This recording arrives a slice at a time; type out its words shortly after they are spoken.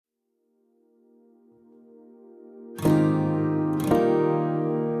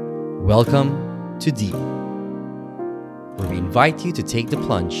Welcome to Deep, where we invite you to take the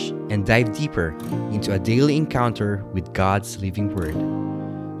plunge and dive deeper into a daily encounter with God's living Word.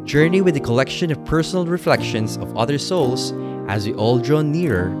 Journey with a collection of personal reflections of other souls as we all draw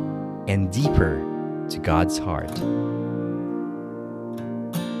nearer and deeper to God's heart.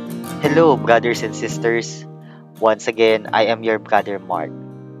 Hello, brothers and sisters. Once again, I am your brother Mark.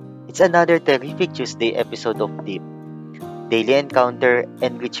 It's another terrific Tuesday episode of Deep, Daily Encounter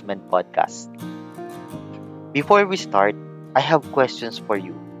Enrichment Podcast. Before we start, I have questions for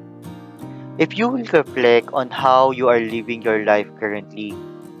you. If you will reflect on how you are living your life currently,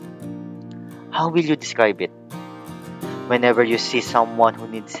 how will you describe it? Whenever you see someone who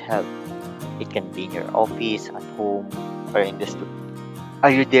needs help, it can be in your office, at home, or in the street.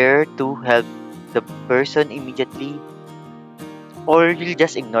 Are you there to help the person immediately? Or you'll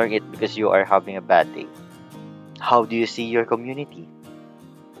just ignore it because you are having a bad day? How do you see your community?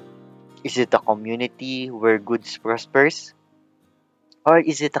 Is it a community where goods prospers? Or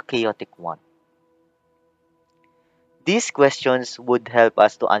is it a chaotic one? These questions would help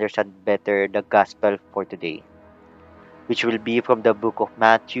us to understand better the gospel for today, which will be from the book of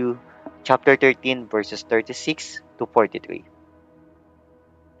Matthew, chapter 13, verses 36 to 43.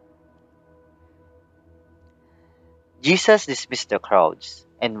 Jesus dismissed the crowds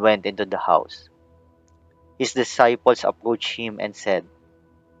and went into the house. His disciples approached him and said,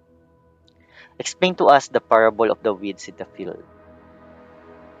 "Explain to us the parable of the weeds in the field."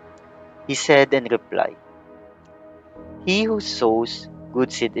 He said in reply, "He who sows good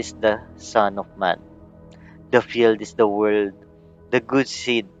seed is the Son of Man. The field is the world, the good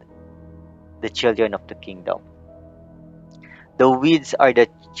seed, the children of the kingdom. The weeds are the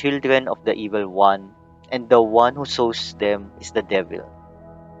children of the evil one, and the one who sows them is the devil.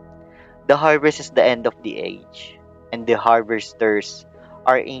 The harvest is the end of the age, and the harvesters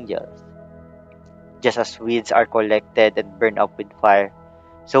are angels. Just as weeds are collected and burned up with fire,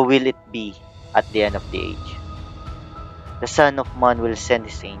 so will it be at the end of the age. The Son of Man will send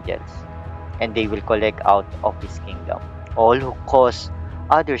his angels, and they will collect out of his kingdom all who cause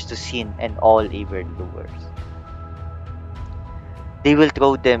others to sin and all evildoers. They will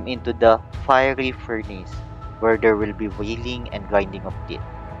throw them into the fiery furnace, where there will be wailing and grinding of teeth.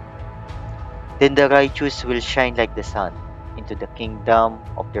 Then the righteous will shine like the sun into the kingdom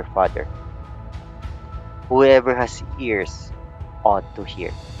of their Father. Whoever has ears ought to hear."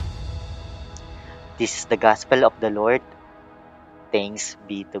 This is the gospel of the Lord. Thanks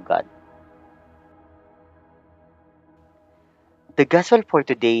be to God. The gospel for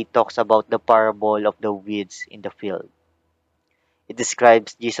today talks about the parable of the weeds in the field. It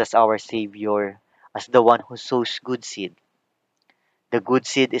describes Jesus, our Savior, as the one who sows good seed. The good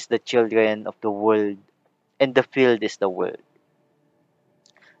seed is the children of the world, and the field is the world.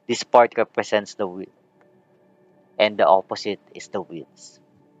 This part represents the wheat, and the opposite is the weeds.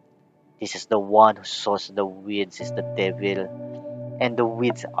 This is the one who sows the weeds is the devil, and the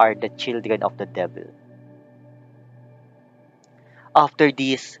weeds are the children of the devil. After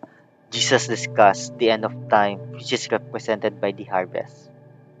this, Jesus discussed the end of time, which is represented by the harvest.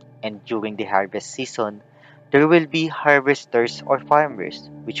 And during the harvest season, there will be harvesters or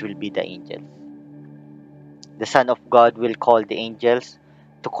farmers, which will be the angels. The Son of God will call the angels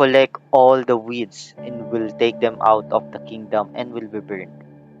to collect all the weeds and will take them out of the kingdom and will be burned.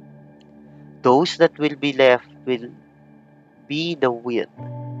 Those that will be left will be the wheat.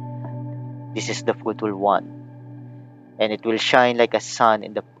 This is the fruitful one, and it will shine like a sun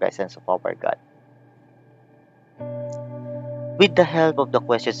in the presence of our God. With the help of the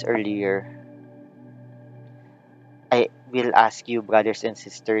questions earlier, I will ask you, brothers and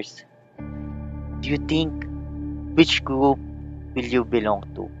sisters, do you think which group will you belong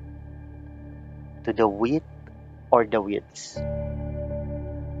to? To the wheat or the weeds?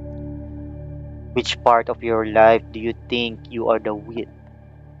 Which part of your life do you think you are the wheat,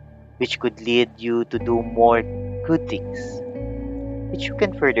 which could lead you to do more good things, which you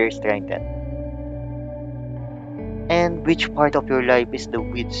can further strengthen? And which part of your life is the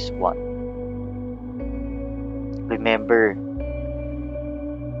weeds one? Remember,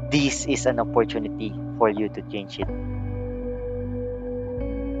 this is an opportunity for you to change it.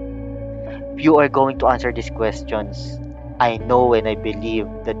 If you are going to answer these questions, I know and I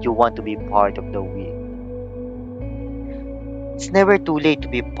believe that you want to be part of the wheat. It's never too late to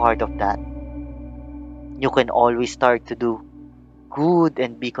be part of that. You can always start to do good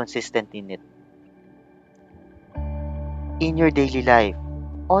and be consistent in it. In your daily life,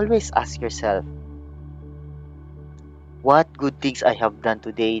 always ask yourself, what good things I have done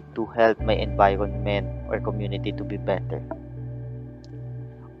today to help my environment or community to be better?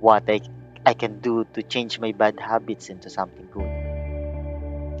 what I can do to change my bad habits into something good.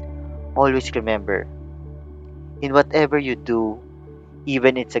 Always remember, in whatever you do,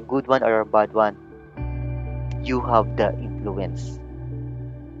 even it's a good one or a bad one, you have the influence.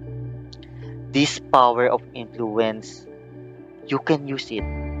 This power of influence, you can use it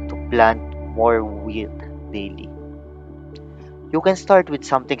to plant more wheat daily. You can start with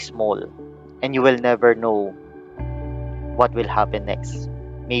something small, and you will never know what will happen next.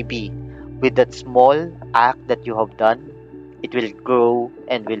 Maybe with that small act that you have done, it will grow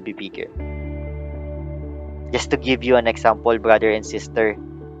and will be bigger. Just to give you an example, brother and sister,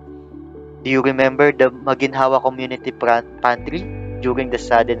 do you remember the Maginhawa Community Pantry during the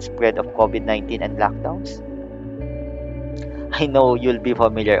sudden spread of COVID-19 and lockdowns? I know you'll be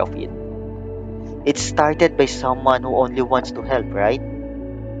familiar of it. It started by someone who only wants to help, right?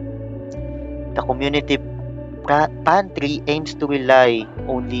 The community pantry aims to rely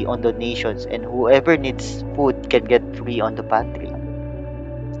only on donations, and whoever needs food can get free on the pantry.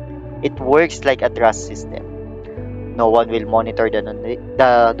 It works like a trust system. No one will monitor the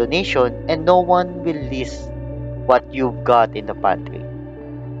donation, and no one will list what you've got in the pantry.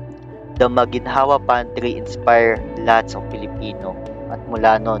 The Maginhawa Pantry inspire lots of Filipino, at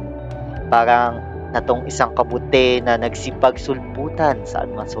mula nun, parang natong isang kabute na nagsipag sulputan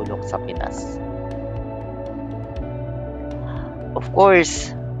saan man sulok sa Pinas. Of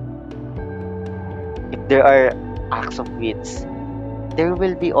course, if there are acts of weeds, there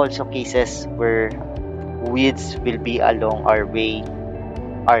will be also cases where weeds will be along our way,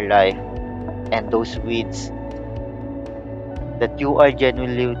 our life, and those weeds that you are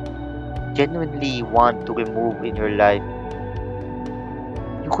genuinely want to remove in your life,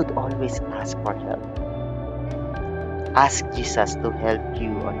 you could always ask for help. Ask Jesus to help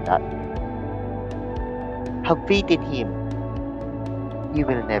you on that. Have faith in Him. He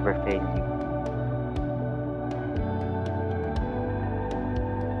will never fail you.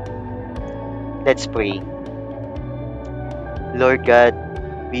 Let's pray. Lord God,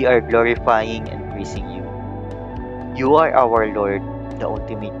 we are glorifying and praising you. You are our Lord, the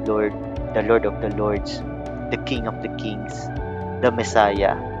ultimate Lord, the Lord of the Lords, the King of the Kings, the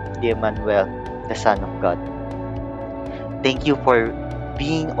Messiah, the Emmanuel, the Son of God. Thank you for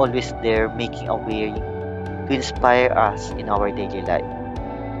being always there, making a way to inspire us in our daily life.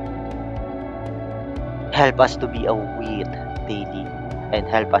 Help us to be a wheat daily, and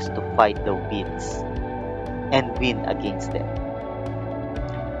help us to fight the winds and win against them.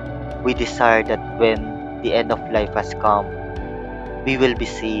 We desire that when the end of life has come, we will be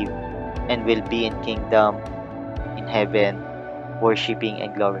saved and will be in kingdom, in heaven, worshiping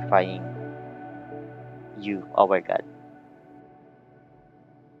and glorifying you, our God.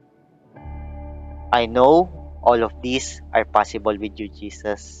 I know all of these are possible with you,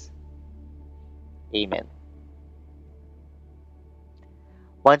 Jesus. Amen.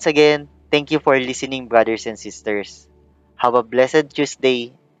 Once again, thank you for listening, brothers and sisters. Have a blessed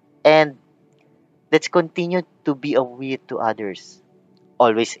Tuesday, and let's continue to be a wheat to others.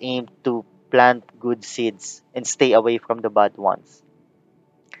 Always aim to plant good seeds and stay away from the bad ones.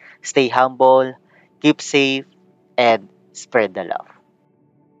 Stay humble, keep safe, and spread the love.